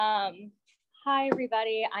Hi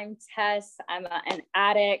everybody, I'm Tess. I'm an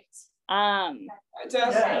addict. Hi,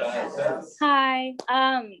 Tess. Hi.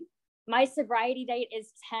 My sobriety date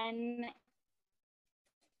is 10.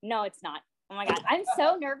 No, it's not. Oh my God, I'm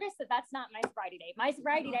so nervous that that's not my sobriety date. My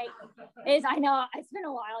sobriety date is, I know, it's been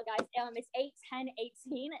a while, guys. It's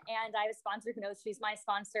 8/10/18, and I have a sponsor who knows she's my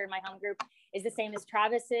sponsor. My home group is the same as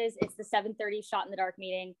Travis's. It's the 7:30 Shot in the Dark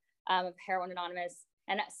meeting of Heroin Anonymous,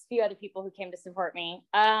 and a few other people who came to support me.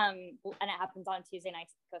 And it happens on Tuesday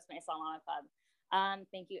nights at Costa Mesa Salon Club.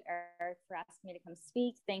 Thank you, Eric, for asking me to come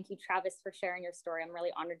speak. Thank you, Travis, for sharing your story. I'm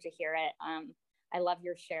really honored to hear it. I love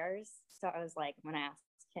your shares. So I was like, I'm going to ask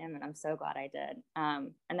him, and I'm so glad I did.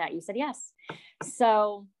 And that you said yes.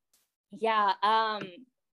 So yeah,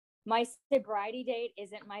 my sobriety date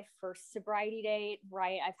isn't my first sobriety date,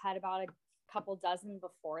 right? I've had about a couple dozen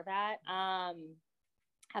before that.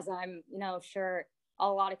 As I'm, sure a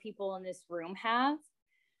lot of people in this room have.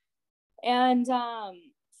 And so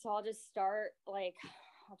I'll just start,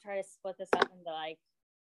 I'll try to split this up into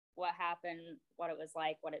what happened, what it was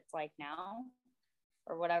like, what it's like now,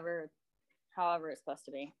 or whatever, however it's supposed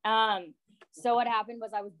to be. So what happened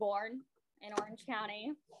was I was born in Orange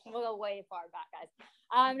County. We'll go way far back,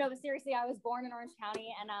 guys. No, but seriously, I was born in Orange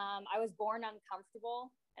County, and I was born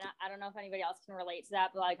uncomfortable. And I don't know if anybody else can relate to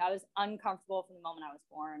that, but I was uncomfortable from the moment I was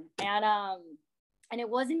born. And it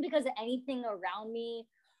wasn't because anything around me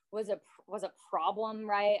was a problem,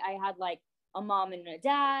 right? I had a mom and a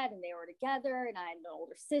dad, and they were together, and I had an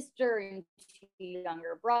older sister and 2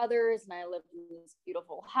 younger brothers, and I lived in this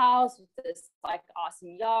beautiful house with this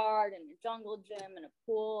awesome yard and a jungle gym and a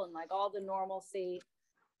pool and all the normalcy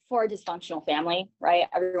for a dysfunctional family, right?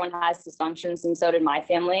 Everyone has dysfunctions, and so did my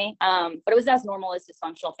family. But it was as normal as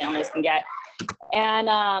dysfunctional families can get. And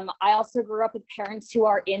I also grew up with parents who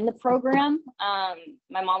are in the program.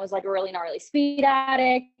 My mom was a really gnarly speed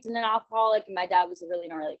addict and an alcoholic, and my dad was a really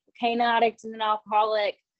gnarly cocaine addict and an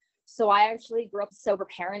alcoholic. So I actually grew up with sober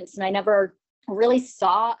parents, and I never really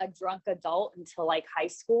saw a drunk adult until high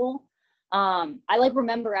school. I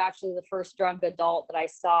remember actually the first drunk adult that I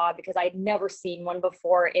saw, because I'd never seen one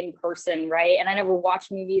before in person, right? And I never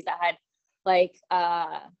watched movies that had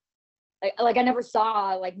I never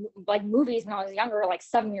saw movies when I was younger,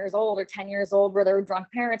 7 years old or 10 years old, where there were drunk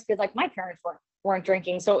parents, because my parents weren't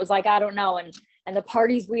drinking. So it was I don't know. And the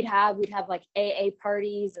parties we'd have AA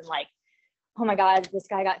parties, and oh my God, this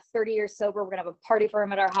guy got 30 years sober, we're gonna have a party for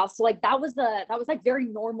him at our house. So that was very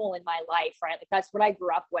normal in my life, right? That's what I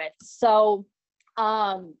grew up with. So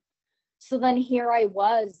so then here I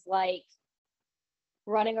was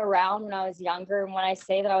running around when I was younger. And when I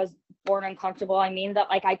say that I was born uncomfortable, I mean that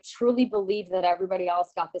I truly believe that everybody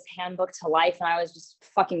else got this handbook to life, and I was just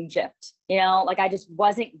fucking gypped, I just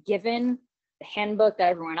wasn't given the handbook that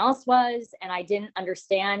everyone else was, and I didn't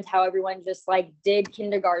understand how everyone just did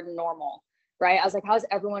kindergarten normal, right? I was how's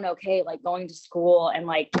everyone okay going to school and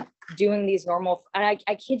doing these normal, and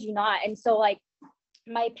I kid you not. And so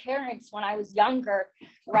my parents, when I was younger,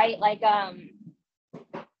 right,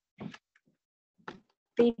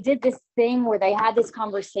 they did this thing where they had this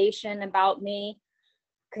conversation about me,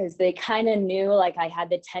 because they kind of knew I had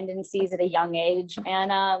the tendencies at a young age.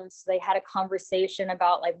 And so they had a conversation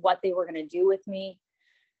about what they were going to do with me.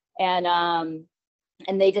 And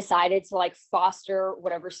they decided to foster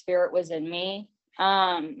whatever spirit was in me,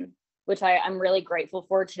 which I'm really grateful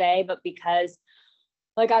for today. But because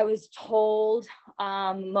I was told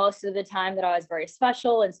most of the time that I was very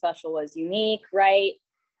special, and special was unique, right?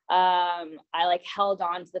 I held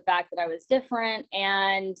on to the fact that I was different,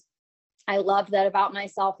 and I loved that about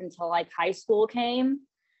myself until high school came.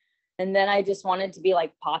 And then I just wanted to be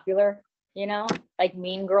popular,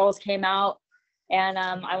 Mean Girls came out, and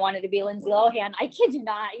I wanted to be Lindsay Lohan. I kid you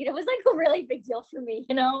not, it was a really big deal for me,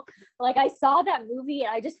 I saw that movie,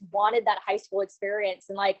 and I just wanted that high school experience.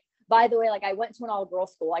 And by the way, I went to an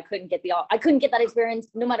all-girls school. I couldn't get that experience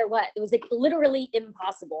no matter what. It was literally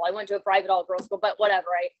impossible. I went to a private all-girls school, but whatever,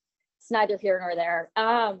 right? It's neither here nor there.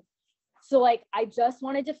 So I just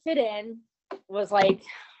wanted to fit in, was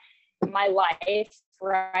my life,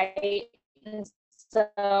 right? And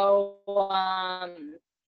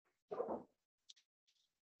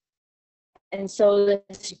so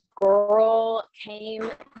this girl came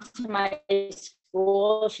to my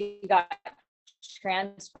school. She got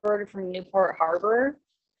transferred from Newport Harbor,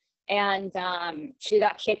 and she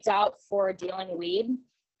got kicked out for dealing weed.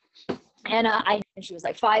 And and she was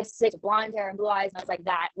like 5'6", blonde hair and blue eyes. And I was like,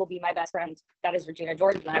 that will be my best friend. That is Regina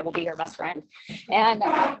George, and I will be her best friend. And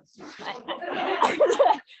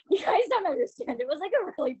you guys don't understand. It was like a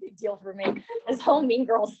really big deal for me, this whole Mean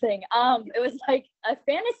Girls thing. It was like a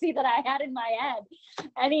fantasy that I had in my head.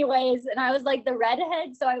 Anyways, and I was like the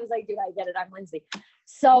redhead. So I was like, dude, I get it. I'm Lindsay.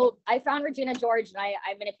 So I found Regina George, and I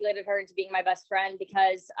manipulated her into being my best friend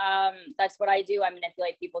because that's what I do. I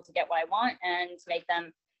manipulate people to get what I want and to make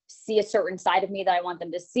them see a certain side of me that I want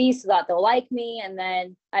them to see so that they'll like me. And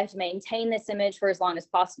then I have to maintain this image for as long as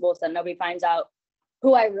possible so that nobody finds out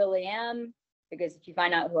who I really am. Because if you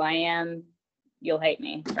find out who I am, you'll hate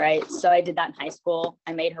me, right? So I did that in high school.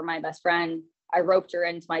 I made her my best friend. I roped her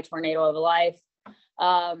into my tornado of a life.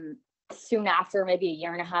 Soon after, maybe a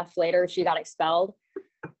year and a half later, she got expelled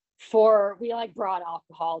we like brought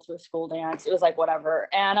alcohol to a school dance. It was like whatever.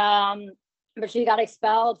 And but she got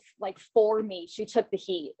expelled like for me. She took the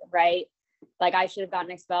heat, right? Like I should have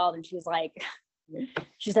gotten expelled. And she's like,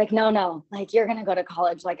 no, like you're gonna go to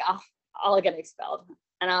college. Like I'll get expelled.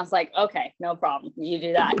 And I was like, okay, no problem. You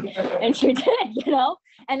do that. And she did,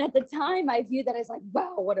 And at the time I viewed that as like,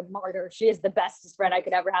 wow, what a martyr. She is the bestest friend I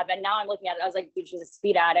could ever have. And now I'm looking at it, I was like, dude, she's a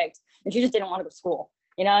speed addict. And she just didn't want to go to school,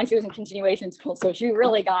 and she was in continuation school. So she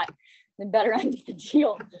really got the better end of the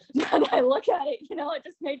deal. Now that I look at it, it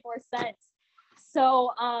just made more sense.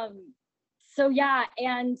 So, yeah.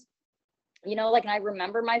 And, like, I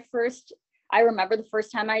remember the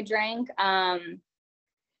first time I drank.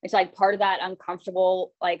 It's like part of that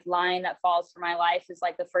uncomfortable like line that falls for my life is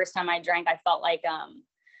like the first time I drank, I felt like I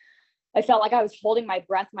was holding my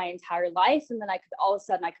breath my entire life. And then all of a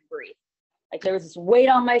sudden I could breathe. Like there was this weight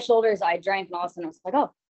on my shoulders. I drank and all of a sudden I was like,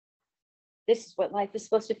 oh, this is what life is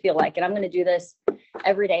supposed to feel like. And I'm going to do this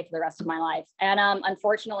every day for the rest of my life. And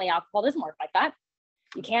unfortunately, alcohol doesn't work like that.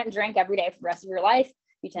 You can't drink every day for the rest of your life.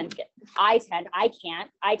 I tend to get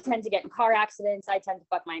in car accidents. I tend to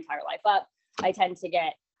fuck my entire life up. I tend to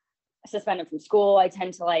get suspended from school. I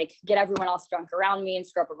tend to like get everyone else drunk around me and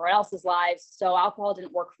screw up everyone else's lives. So alcohol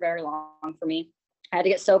didn't work for very long for me. I had to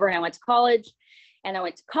get sober and I went to college.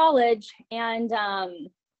 And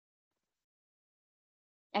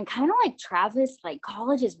kind of like Travis, like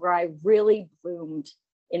college is where I really bloomed.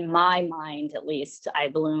 In my mind, at least, I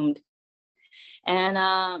bloomed. And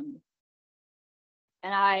I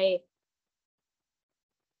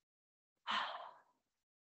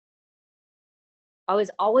was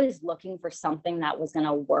always looking for something that was going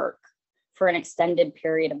to work for an extended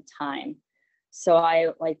period of time. So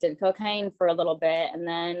I like did cocaine for a little bit, and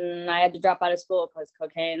then I had to drop out of school because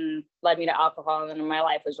cocaine led me to alcohol, and then my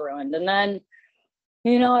life was ruined. And then,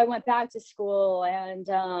 I went back to school, and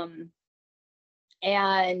then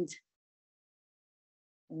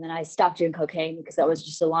I stopped doing cocaine because that was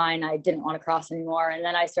just a line I didn't want to cross anymore. And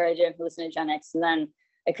then I started doing hallucinogenics, and then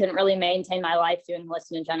I couldn't really maintain my life doing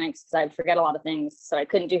hallucinogenics because I'd forget a lot of things. So I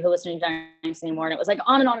couldn't do hallucinogenics anymore. And it was like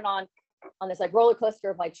on and on and on this like roller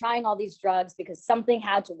coaster of like trying all these drugs because something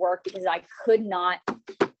had to work, because I could not,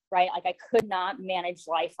 right? Like I could not manage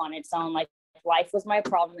life on its own. Like life was my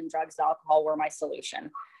problem and drugs and alcohol were my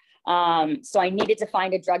solution. So I needed to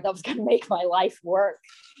find a drug that was going to make my life work.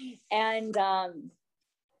 And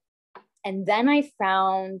then I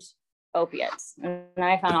found opiates, and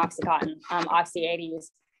I found Oxycontin, Oxy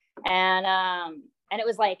 80s. And it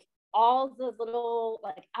was like all the little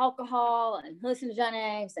like alcohol and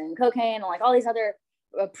hallucinogenics and cocaine and like all these other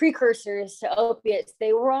precursors to opiates,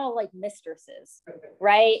 they were all like mistresses,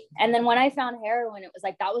 right? And then when I found heroin, it was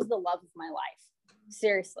like, that was the love of my life.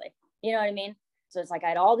 Seriously. You know what I mean? So it's like I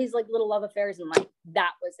had all these like little love affairs, and like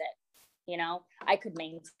that was it. I could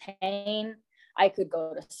maintain, I could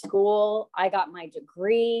go to school, I got my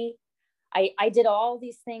degree, I did all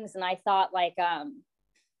these things, and I thought like I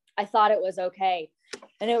thought it was okay.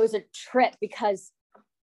 And it was a trip because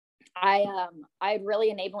I had really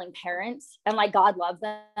enabling parents, and like God loved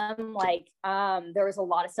them. Like there was a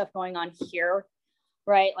lot of stuff going on here,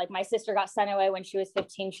 right? Like my sister got sent away when she was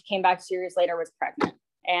 15. She came back 2 years later, was pregnant.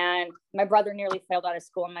 And my brother nearly failed out of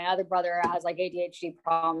school, and my other brother has like ADHD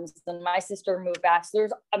problems, and my sister moved back. So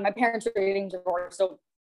my parents are getting divorced. So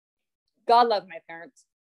God loved my parents.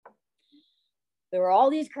 There were all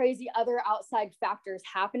these crazy other outside factors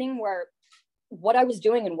happening where what I was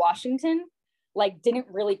doing in Washington like didn't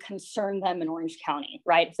really concern them in Orange County,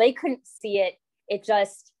 right? If they couldn't see it, it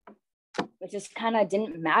just kind of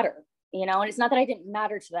didn't matter, And it's not that I didn't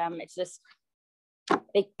matter to them. It's just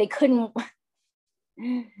they couldn't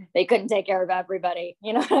take care of everybody,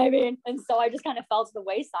 you know what I mean? And so I just kind of fell to the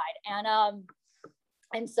wayside.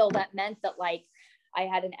 And so that meant that like I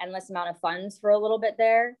had an endless amount of funds for a little bit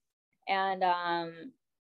there. And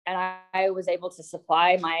I was able to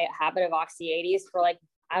supply my habit of Oxy 80s for like,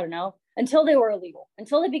 I don't know, until they were illegal,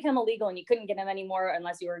 until they became illegal and you couldn't get them anymore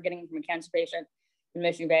unless you were getting them from a cancer patient in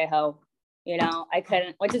Mission Viejo. You know, I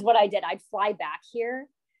couldn't, which is what I did. I'd fly back here.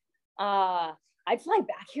 I'd fly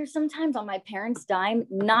back here sometimes on my parents' dime,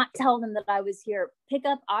 not tell them that I was here, pick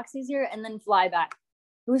up Oxys here, and then fly back.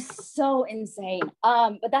 It was so insane.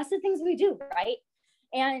 But that's the things we do, right?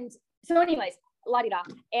 And so anyways, la-di-da.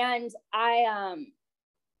 And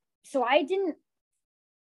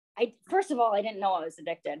first of all, I didn't know I was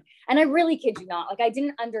addicted. And I really kid you not, like I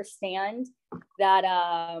didn't understand that,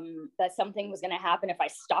 that something was going to happen if I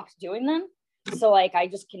stopped doing them. So like, I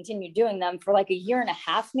just continued doing them for like a year and a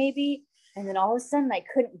half, maybe. And then all of a sudden I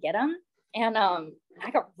couldn't get them. And,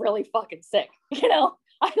 I got really fucking sick. You know,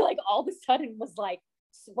 I like all of a sudden was like,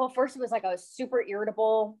 well, first it was like, I was super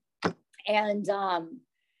irritable and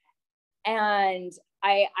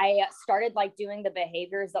I started like doing the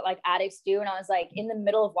behaviors that like addicts do. And I was like in the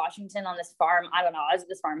middle of Washington on this farm. I don't know. I was at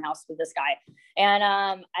this farmhouse with this guy. And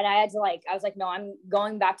I had to like, I was like, no, I'm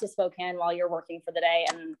going back to Spokane while you're working for the day.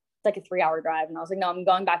 And it's like a 3-hour drive. And I was like, no, I'm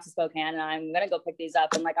going back to Spokane and I'm going to go pick these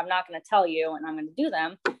up. And like, I'm not going to tell you and I'm going to do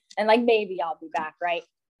them. And like, maybe I'll be back. Right.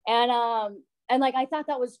 And like, I thought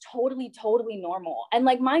that was totally normal. And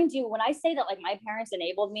like, mind you, when I say that, like my parents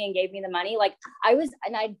enabled me and gave me the money, like I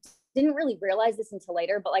didn't really realize this until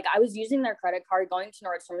later, but like I was using their credit card, going to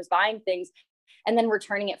Nordstrom's, buying things, and then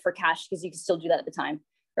returning it for cash because you could still do that at the time.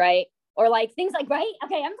 Right. Or like things like, right.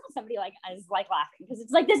 Okay. I'm telling somebody like, I was like laughing because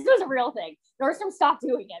it's like, this was a real thing. Nordstrom stopped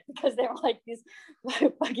doing it because they were like, these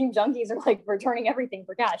fucking junkies are like returning everything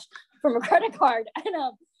for cash from a credit card. And,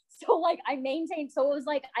 so like I maintained, so it was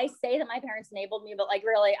like, I say that my parents enabled me, but like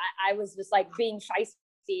really I was just like being shiesty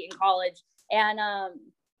in college. And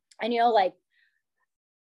you know, like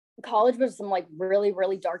college was some like really,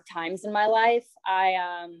 really dark times in my life.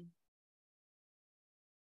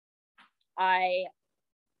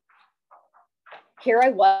 Here I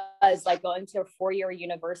was like going to a 4-year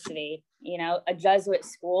university, you know, a Jesuit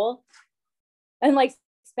school, and like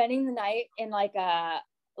spending the night in like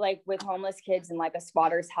with homeless kids in like a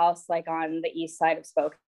squatter's house, like on the east side of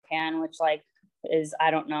Spokane, which like is, I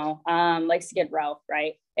don't know, like Skid Row,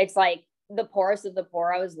 right? It's like the poorest of the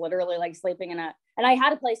poor. I was literally like sleeping and I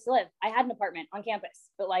had a place to live. I had an apartment on campus,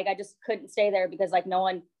 but like, I just couldn't stay there because like no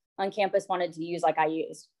one on campus wanted to use like I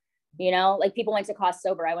used, you know, like people went to class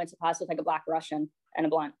sober. I went to class with like a Black Russian and a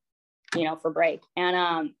blunt, you know, for break.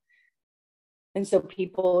 And so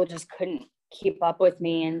people just couldn't keep up with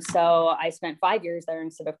me. And so I spent 5 years there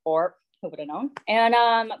instead of 4. Who would have known? And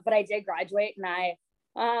but I did graduate, and I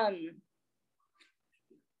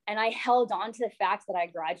held on to the fact that I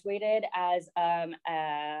graduated as an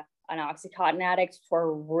Oxycontin addict for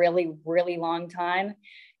a really, really long time.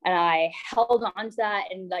 And I held on to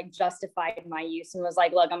that and like justified my use and was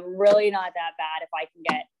like, look, I'm really not that bad. If I can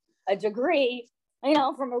get a degree, you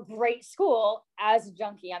know, from a great school as a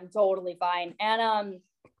junkie, I'm totally fine. And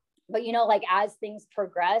but, you know, like as things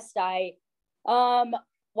progressed, as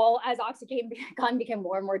Oxycontin became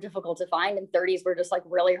more and more difficult to find, and 30s were just like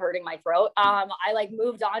really hurting my throat. I like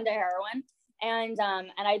moved on to heroin, and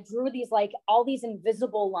I drew these like all these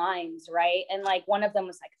invisible lines, right? And like one of them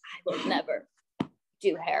was like, I will never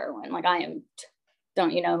do heroin. Like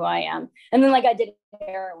don't you know who I am? And then like I did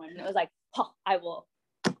heroin, and it was like, I will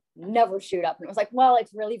never shoot up. And it was like, well,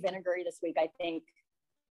 it's really vinegary this week. I think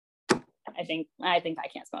I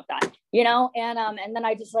can't smoke that, you know? And then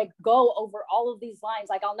I just like go over all of these lines,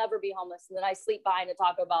 like I'll never be homeless. And then I sleep behind a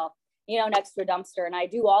Taco Bell, you know, next to a dumpster. And I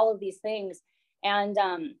do all of these things. And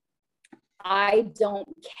I don't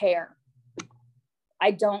care.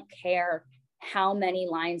 I don't care how many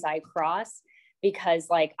lines I cross, because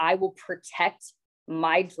like I will protect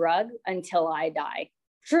my drug until I die.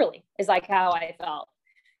 Truly is like how I felt.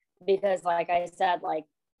 Because like I said, like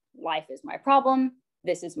life is my problem.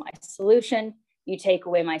 This is my solution. You take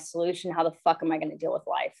away my solution, how the fuck am I going to deal with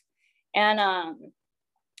life? And,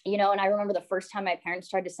 you know, and I remember the first time my parents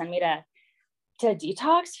tried to send me to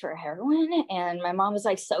detox for heroin. And my mom was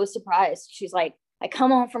like, so surprised. She's like, I come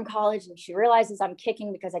home from college and she realizes I'm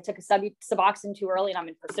kicking because I took a Suboxone too early and I'm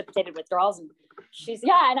in precipitated withdrawals. And she's,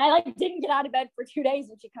 yeah. And I like didn't get out of bed for 2 days.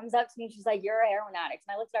 And she comes up to me and she's like, you're a heroin addict.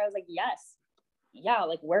 And I looked at her, I was like, yes. Yeah.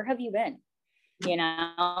 Like, where have you been? You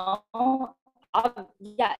know?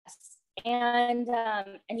 Yes. And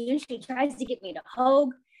then she tries to get me to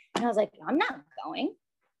Hogue, and I was like, I'm not going.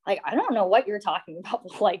 Like, I don't know what you're talking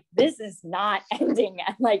about. Like, this is not ending.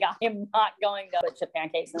 And like, I am not going to chip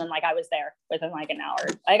pancakes. And then like, I was there within like an hour.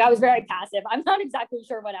 Like, I was very passive. I'm not exactly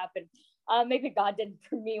sure what happened, Maybe God did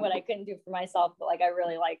for me what I couldn't do for myself, but like I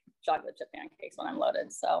really like chocolate chip pancakes when I'm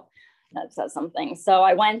loaded. So that says something. So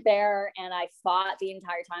I went there and I fought the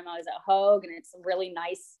entire time I was at Hogue, and it's a really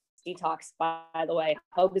nice detox, by the way.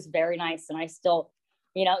 Hogue is very nice, and I still,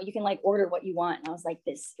 you know, you can like order what you want. And I was like,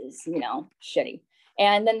 this is, you know, shitty.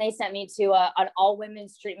 And then they sent me to an all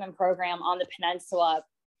women's treatment program on the peninsula.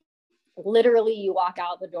 Literally, you walk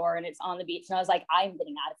out the door and it's on the beach. And I was like, I'm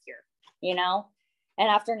getting out of here, you know? And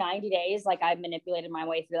after 90 days, like I manipulated my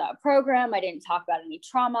way through that program. I didn't talk about any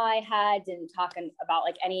trauma I had, didn't talk about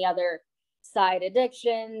like any other side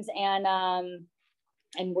addictions. And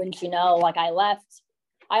wouldn't you know, like I left.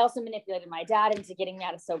 I also manipulated my dad into getting me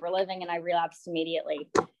out of sober living, and I relapsed immediately.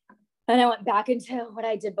 And I went back into what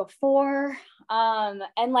I did before.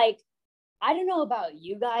 And like, I don't know about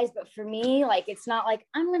you guys, but for me, like, it's not like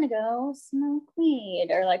I'm going to go smoke weed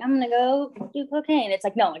or like, I'm going to go do cocaine. It's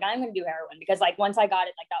like, no, like I'm going to do heroin, because like, once I got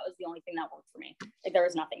it, like that was the only thing that worked for me. Like there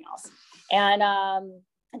was nothing else. And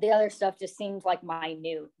the other stuff just seemed like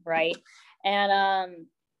minute. Right. And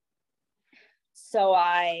so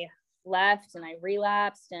I left and I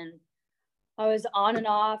relapsed, and I was on and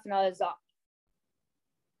off, and I was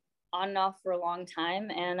on and off for a long time.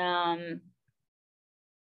 And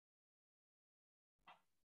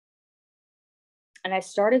I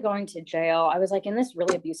started going to jail. I was like in this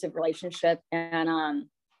really abusive relationship, and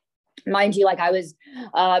mind you, like I was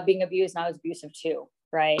being abused, and I was abusive too,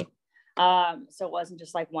 right? So it wasn't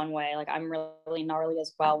just like one way. Like I'm really gnarly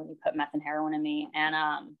as well when you put meth and heroin in me.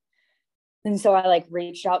 And so I like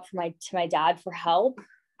reached out to my dad for help,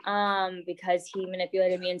 because he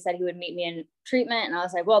manipulated me and said he would meet me in treatment. And I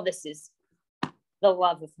was like, well, this is the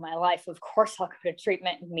love of my life. Of course I'll go to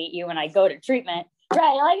treatment and meet you when I go to treatment.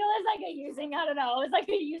 Right. Like it was like a using, I don't know. It was like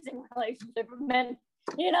a using relationship with men,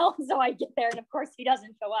 you know? So I get there and of course he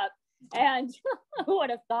doesn't show up, and who would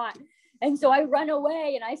have thought? And so I run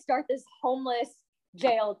away and I start this homeless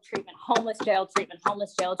jail treatment.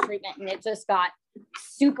 And it just got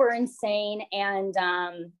super insane. And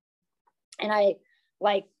I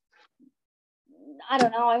like, I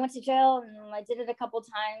don't know, I went to jail and I did it a couple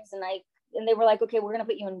times, and they were like, okay, we're going to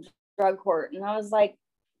put you in drug court. And I was like,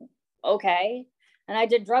 okay. And I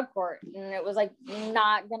did drug court, and it was like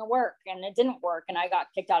not going to work, and it didn't work. And I got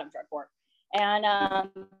kicked out of drug court. And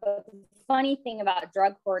the funny thing about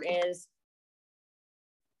drug court is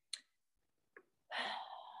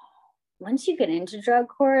once you get into drug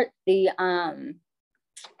court, the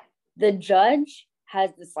judge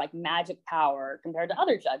has this like magic power compared to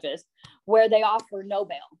other judges where they offer no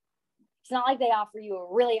bail. It's not like they offer you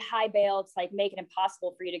a really high bail. It's like make it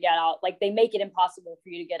impossible for you to get out. Like they make it impossible for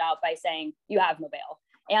you to get out by saying you have no bail.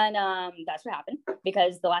 And that's what happened,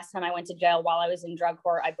 because the last time I went to jail while I was in drug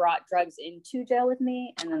court, I brought drugs into jail with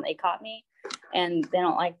me, and then they caught me, and they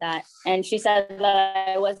don't like that. And she said that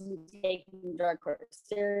I wasn't taking drug court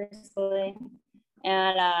seriously.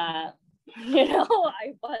 And, you know,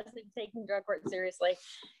 I wasn't taking drug court seriously.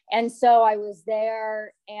 And so I was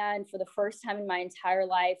there, and for the first time in my entire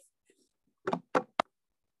life,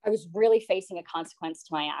 I was really facing a consequence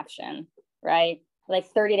to my action, right? Like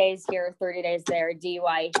 30 days here, 30 days there,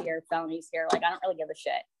 DUI here, felonies here. Like, I don't really give a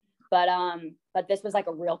shit. But this was like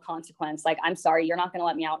a real consequence. Like, I'm sorry, you're not going to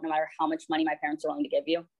let me out no matter how much money my parents are willing to give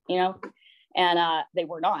you, you know? And they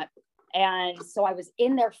were not. And so I was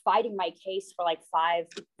in there fighting my case for like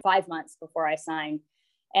five months before I signed.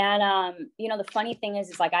 And, you know, the funny thing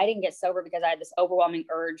is like, I didn't get sober because I had this overwhelming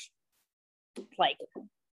urge, like,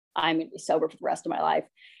 I'm going to be sober for the rest of my life.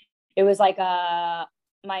 It was like,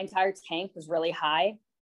 my entire tank was really high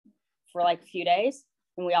for like a few days,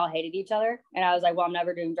 and we all hated each other. And I was like, well, I'm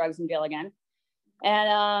never doing drugs in jail again. And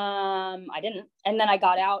I didn't. And then I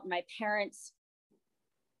got out, and my parents,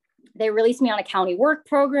 they released me on a county work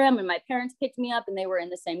program, and my parents picked me up, and they were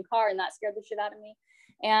in the same car, and that scared the shit out of me.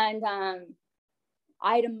 And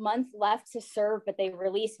I had a month left to serve, but they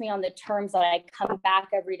released me on the terms that I come back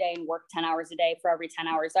every day and work 10 hours a day. For every 10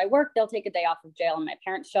 hours I work, they'll take a day off of jail. And my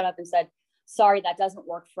parents showed up and said, sorry, that doesn't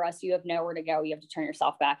work for us. You have nowhere to go. You have to turn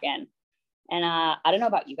yourself back in. And I don't know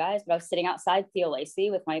about you guys, but I was sitting outside Theo Lacey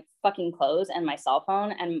with my fucking clothes and my cell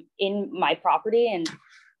phone and in my property. And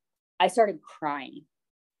I started crying.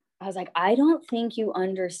 I was like, I don't think you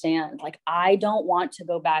understand. Like, I don't want to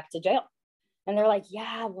go back to jail. And they're like,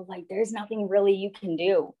 yeah, well, like, there's nothing really you can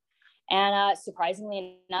do. And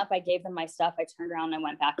surprisingly enough, I gave them my stuff. I turned around and I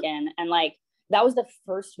went back in. And like, that was the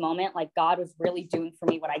first moment, like, God was really doing for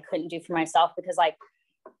me what I couldn't do for myself, because like,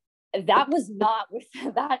 that was not with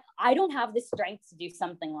that. I don't have the strength to do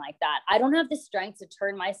something like that. I don't have the strength to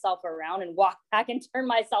turn myself around and walk back and turn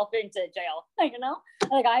myself into jail. You know,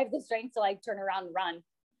 like I have the strength to like turn around and run.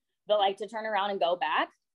 but like to turn around and go back,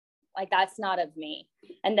 like that's not of me.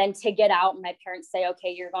 And then to get out and my parents say,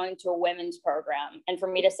 okay, you're going to a women's program. And for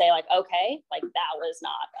me to say like, okay, like that was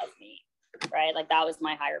not of me, right? Like that was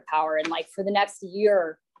my higher power. And like for the next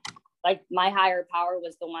year, like my higher power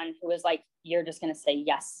was the one who was like, you're just going to say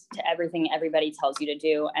yes to everything everybody tells you to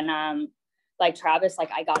do. And like Travis,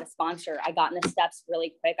 like I got a sponsor. I got in the steps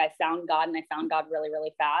really quick. I found God, and I found God really,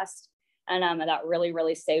 really fast. And that really,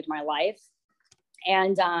 really saved my life.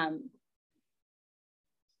 And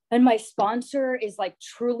my sponsor is like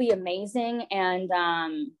truly amazing. And I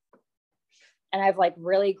have like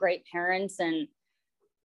really great parents, and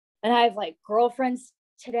I have like girlfriends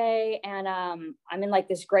today. And I'm in like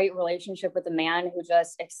this great relationship with a man who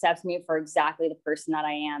just accepts me for exactly the person that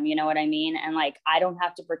I am. You know what I mean? And like, I don't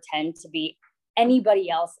have to pretend to be anybody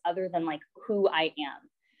else other than like who I am,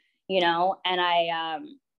 you know? And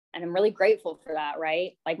I'm really grateful for that.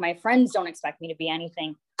 Right. Like my friends don't expect me to be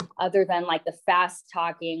anything other than like the fast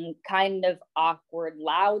talking, kind of awkward,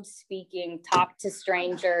 loud speaking, talk to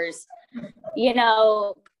strangers, you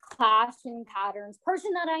know, clashing patterns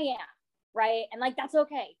person that I am. Right. And like, that's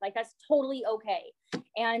okay. Like, that's totally okay.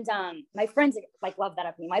 And my friends like love that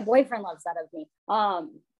of me. My boyfriend loves that of me.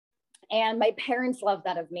 And my parents love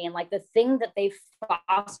that of me. And like the thing that they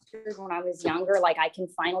fostered when I was younger, like I can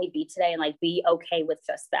finally be today and like be okay with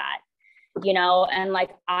just that, you know? And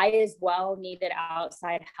like I as well needed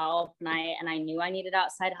outside help, and I knew I needed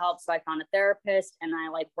outside help. So I found a therapist, and I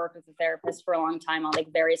like worked with a therapist for a long time on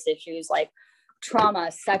like various issues, like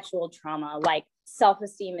trauma, sexual trauma, like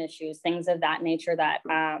self-esteem issues, things of that nature that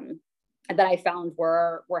I found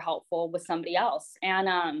were helpful with somebody else.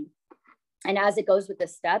 And as it goes with the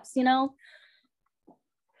steps, you know,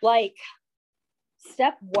 like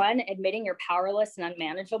step one, admitting you're powerless and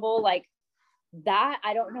unmanageable, like that,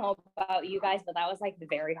 I don't know about you guys, but that was like the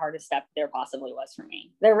very hardest step there possibly was for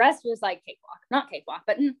me. The rest was like cakewalk, not cakewalk,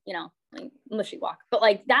 but you know, like mushy walk. But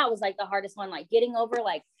like that was like the hardest one, like getting over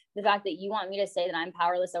like the fact that you want me to say that I'm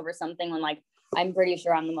powerless over something when like I'm pretty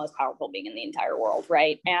sure I'm the most powerful being in the entire world,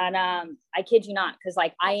 right? And I kid you not, because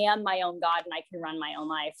like I am my own God and I can run my own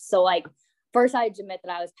life. So like first I had to admit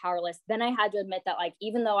that I was powerless. Then I had to admit that like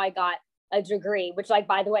even though I got a degree, which like,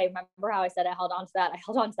 by the way, remember how I said I held on to that? I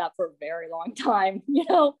held on to that for a very long time, you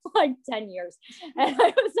know, like 10 years. And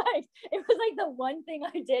it was like the one thing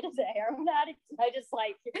I did as a heroin addict. I just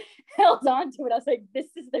like held on to it. I was like, this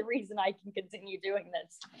is the reason I can continue doing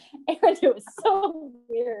this. And it was so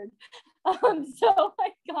weird. So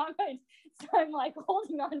I'm like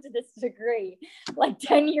holding on to this degree like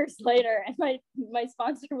 10 years later. And my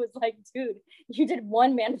sponsor was like, dude, you did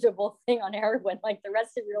one manageable thing on heroin, like the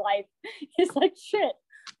rest of your life is like shit.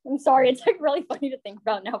 I'm sorry. It's like really funny to think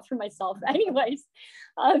about now for myself. Anyways,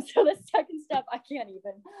 so the second step, I can't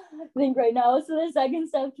even think right now. So the second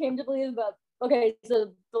step came to believe about, okay,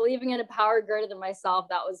 so believing in a power greater than myself,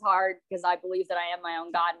 that was hard because I believe that I am my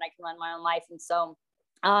own God and I can run my own life. And so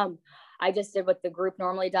I just did what the group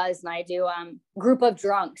normally does. And I do group of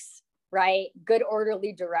drunks, right? Good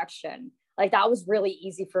orderly direction. Like that was really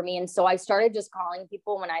easy for me. And so I started just calling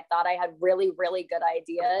people when I thought I had really, really good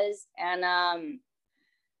ideas. And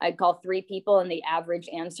I'd call 3 people and the average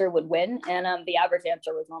answer would win. And the average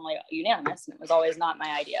answer was normally unanimous, and it was always not my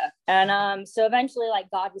idea. And so eventually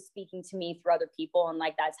like God was speaking to me through other people. And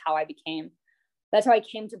like, that's how I came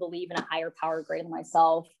to believe in a higher power greater than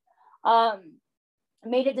myself.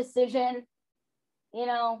 Made a decision, you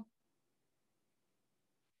know,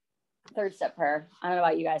 third step prayer. I don't know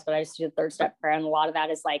about you guys, but I just do the third step prayer. And a lot of that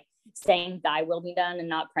is like saying thy will be done and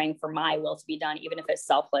not praying for my will to be done, even if it's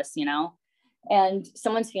selfless, you know. And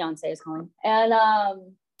someone's fiance is calling. And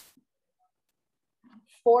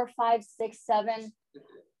 4, 5, 6, 7,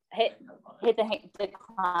 hit the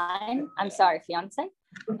decline. I'm sorry, fiance.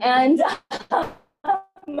 And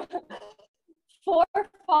 4,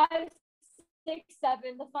 5, 6,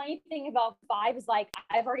 7. The funny thing about 5 is like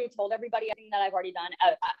I've already told everybody everything that I've already done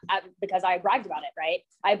because I bragged about it, right?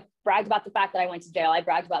 I bragged about the fact that I went to jail. I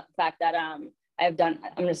bragged about the fact that I've done.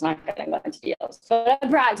 I'm just not going to go into details, but I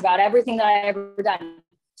bragged about everything that I ever done.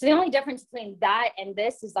 So the only difference between that and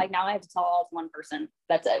this is like now I have to tell all to one person.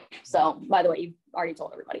 That's it. So by the way, you've already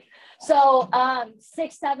told everybody. So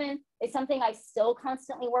 6, 7 is something I still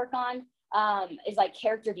constantly work on. Is like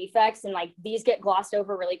character defects, and like these get glossed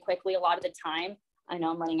over really quickly a lot of the time. I know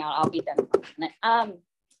I'm running out. I'll be done in a minute.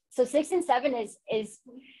 So 6 and 7 is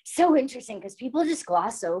so interesting because people just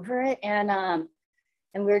gloss over it, and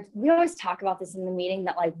we always talk about this in the meeting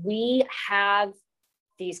that like we have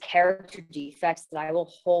these character defects that I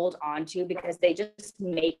will hold on to because they just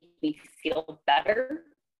make me feel better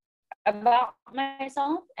about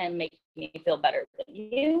myself and make me feel better than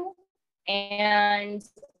you. And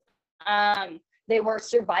they were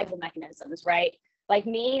survival mechanisms, right? Like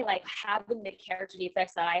me, like having the character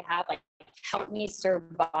defects that I have, like helped me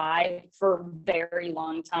survive for a very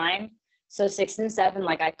long time. So 6 and 7,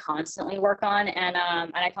 like I constantly work on, and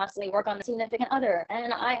I constantly work on the significant other,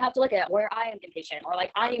 and I have to look at where I am impatient, or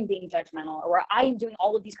like I am being judgmental, or where I am doing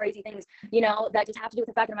all of these crazy things, you know, that just have to do with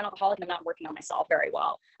the fact that I'm an alcoholic and I'm not working on myself very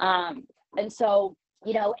well. And so,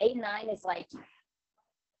 you know, 8 and 9 is like,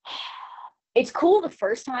 it's cool the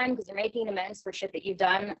first time because you're making amends for shit that you've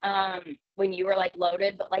done when you were like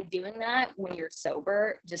loaded, but like doing that when you're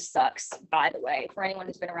sober just sucks, by the way. For anyone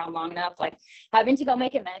who's been around long enough, like having to go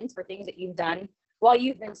make amends for things that you've done while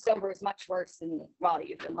you've been sober is much worse than while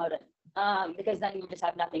you've been loaded, because then you just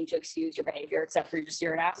have nothing to excuse your behavior except for just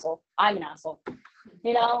you're an asshole. I'm an asshole,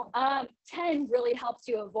 you know. 10 really helps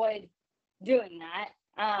you avoid doing that.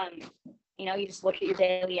 You know, you just look at your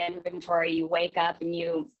daily inventory, you wake up and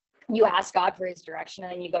you ask God for his direction,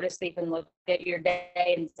 and then you go to sleep and look at your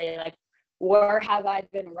day and say, like, where have I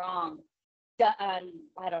been wrong? I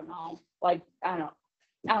don't know. Like, I don't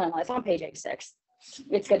know. It's on page 86.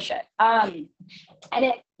 It's good shit. And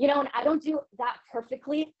it, you know, and I don't do that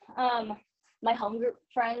perfectly. My home group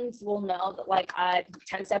friends will know that like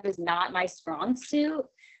 10-step is not my strong suit.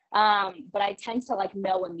 But I tend to like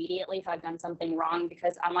know immediately if I've done something wrong,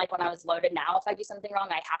 because I'm like, when I was loaded, now if I do something wrong,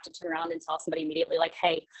 I have to turn around and tell somebody immediately, like,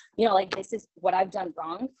 hey, you know, like this is what I've done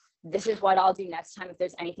wrong. This is what I'll do next time. If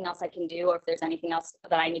there's anything else I can do, or if there's anything else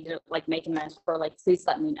that I need to like make amends for, like, please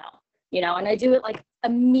let me know, you know. And I do it like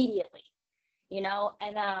immediately, you know.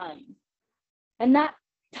 And that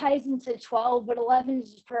ties into 12, but 11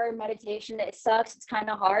 is just prayer and meditation. It sucks. It's kind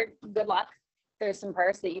of hard. Good luck. There's some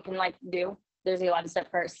prayers that you can like do. There's the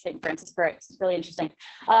 11-step prayer, St. Francis prayer. It's really interesting.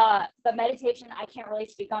 But meditation, I can't really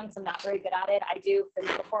speak on because I'm not very good at it. I do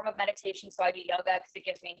physical form of meditation. So I do yoga because it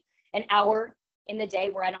gives me an hour in the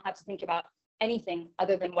day where I don't have to think about anything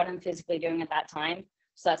other than what I'm physically doing at that time.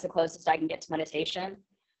 So that's the closest I can get to meditation.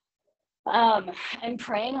 And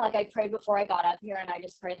praying, like I prayed before I got up here, and I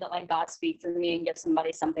just prayed that like God speak through me and give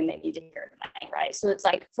somebody something they need to hear tonight, right? So it's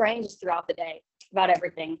like praying just throughout the day about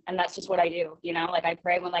everything. And that's just what I do, you know. Like I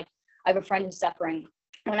pray when like I have a friend who's suffering,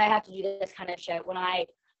 when I have to do this kind of shit, when I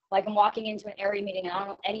like I'm walking into an area meeting and I don't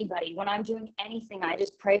know anybody, when I'm doing anything, I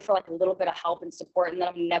just pray for like a little bit of help and support, and that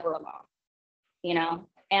I'm never alone, you know.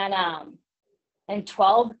 And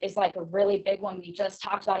 12 is like a really big one. We just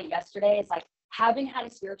talked about it yesterday. It's like having had a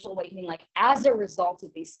spiritual awakening, like as a result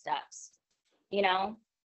of these steps, you know.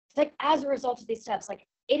 It's like as a result of these steps, like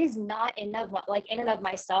it is not enough, like in and of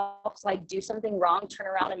myself to like do something wrong, turn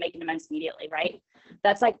around and make an amends immediately, right?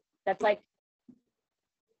 That's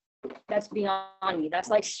beyond me. That's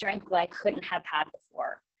like strength that I couldn't have had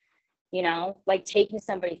before, you know, like taking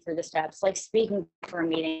somebody through the steps, like speaking for a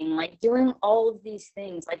meeting, like doing all of these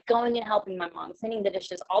things, like going and helping my mom, cleaning the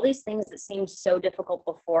dishes, all these things that seemed so difficult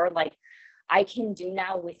before, like I can do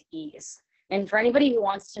now with ease. And for anybody who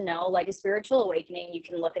wants to know, like a spiritual awakening, you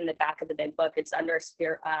can look in the back of the big book. It's under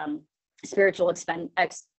spiritual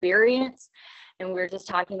experience. And we were just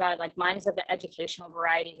talking about it, like mine is of the educational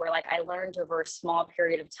variety, where like I learned over a small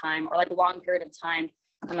period of time, or like a long period of time,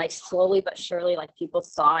 and like slowly but surely, like people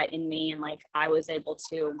saw it in me, and like I was able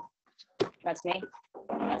to, that's me.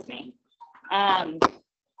 And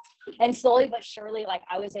slowly but surely, like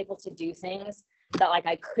I was able to do things that like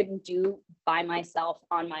I couldn't do by myself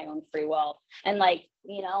on my own free will. And like,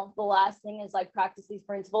 you know, the last thing is like practice these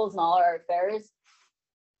principles in all our affairs.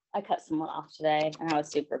 I cut someone off today and I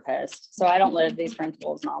was super pissed. So I don't live these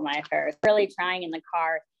principles in all my affairs. Really trying in the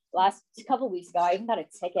car. Last couple of weeks ago, I even got a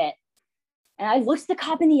ticket. And I looked the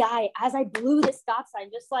cop in the eye as I blew the stop sign,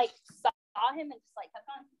 just like saw him and just like kept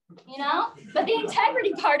on, you know? But the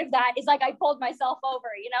integrity part of that is like I pulled myself over,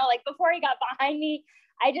 you know, like before he got behind me,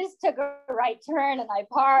 I just took a right turn and I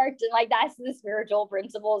parked. And like that's the spiritual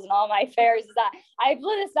principles in all my affairs, is that I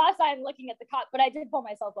blew the stop sign looking at the cop, but I did pull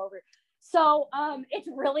myself over. So it's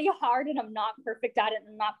really hard, and I'm not perfect at it, and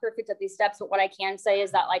I'm not perfect at these steps. But what I can say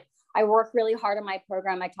is that like I work really hard on my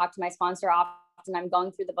program. I talk to my sponsor often. I'm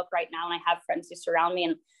going through the book right now, and I have friends who surround me,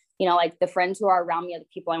 and you know, like the friends who are around me are the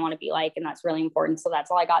people I want to be like, and that's really important. So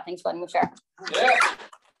that's all I got. Thanks for letting me share. Yeah.